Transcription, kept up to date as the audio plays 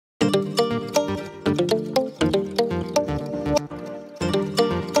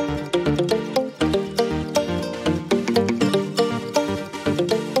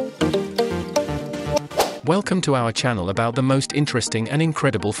Welcome to our channel about the most interesting and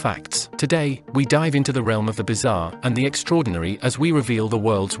incredible facts. Today, we dive into the realm of the bizarre and the extraordinary as we reveal the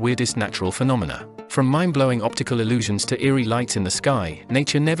world's weirdest natural phenomena. From mind-blowing optical illusions to eerie lights in the sky,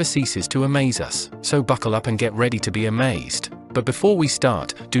 nature never ceases to amaze us. So buckle up and get ready to be amazed. But before we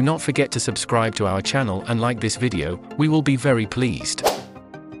start, do not forget to subscribe to our channel and like this video, we will be very pleased.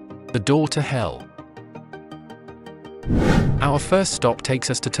 The door to hell. Our first stop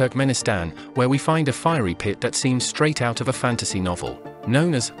takes us to Turkmenistan, where we find a fiery pit that seems straight out of a fantasy novel.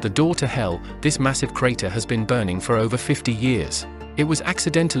 Known as the door to hell, this massive crater has been burning for over 50 years. It was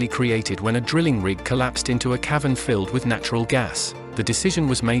accidentally created when a drilling rig collapsed into a cavern filled with natural gas. The decision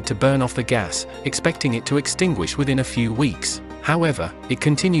was made to burn off the gas, expecting it to extinguish within a few weeks. However, it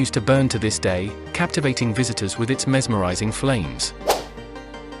continues to burn to this day, captivating visitors with its mesmerizing flames.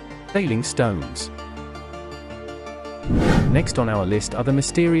 Sailing stones. Next on our list are the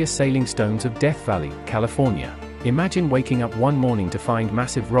mysterious sailing stones of Death Valley, California. Imagine waking up one morning to find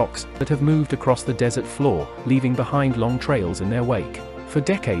massive rocks that have moved across the desert floor, leaving behind long trails in their wake. For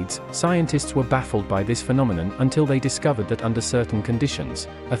decades, scientists were baffled by this phenomenon until they discovered that under certain conditions,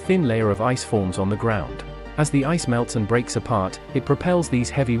 a thin layer of ice forms on the ground. As the ice melts and breaks apart, it propels these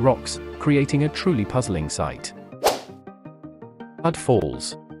heavy rocks, creating a truly puzzling sight. Blood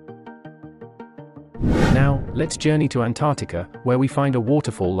Falls. Now, let's journey to Antarctica, where we find a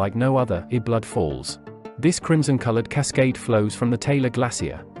waterfall like no other, Blood Falls. This crimson-colored cascade flows from the Taylor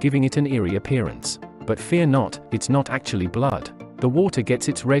Glacier, giving it an eerie appearance. But fear not, it's not actually blood. The water gets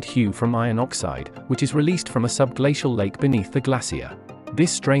its red hue from iron oxide, which is released from a subglacial lake beneath the glacier.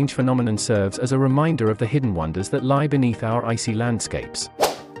 This strange phenomenon serves as a reminder of the hidden wonders that lie beneath our icy landscapes.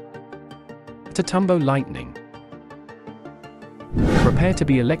 Catatumbo lightning. Prepare to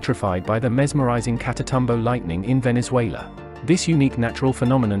be electrified by the mesmerizing Catatumbo lightning in Venezuela. This unique natural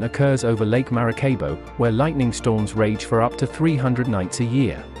phenomenon occurs over Lake Maracaibo, where lightning storms rage for up to 300 nights a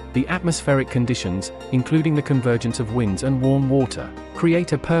year. The atmospheric conditions, including the convergence of winds and warm water,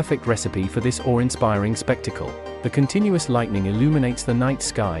 create a perfect recipe for this awe-inspiring spectacle. The continuous lightning illuminates the night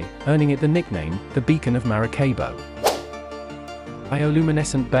sky, earning it the nickname, the Beacon of Maracaibo.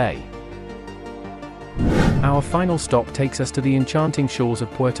 Bioluminescent Bay. Our final stop takes us to the enchanting shores of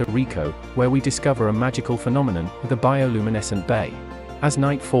Puerto Rico, where we discover a magical phenomenon, the Bioluminescent Bay. As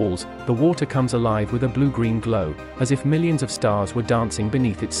night falls, the water comes alive with a blue-green glow, as if millions of stars were dancing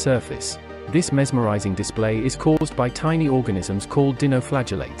beneath its surface. This mesmerizing display is caused by tiny organisms called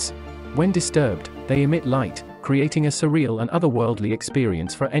dinoflagellates. When disturbed, they emit light, creating a surreal and otherworldly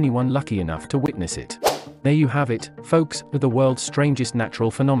experience for anyone lucky enough to witness it. There you have it, folks, the world's strangest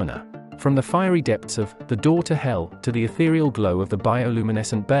natural phenomena. From the fiery depths of the door to hell to the ethereal glow of the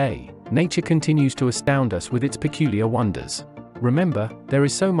bioluminescent bay, nature continues to astound us with its peculiar wonders. Remember, there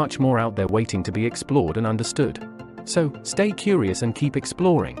is so much more out there waiting to be explored and understood. So, stay curious and keep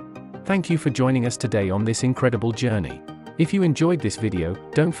exploring. Thank you for joining us today on this incredible journey. If you enjoyed this video,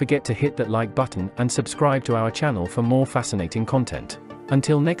 don't forget to hit that like button and subscribe to our channel for more fascinating content.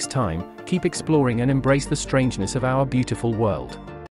 Until next time, keep exploring and embrace the strangeness of our beautiful world.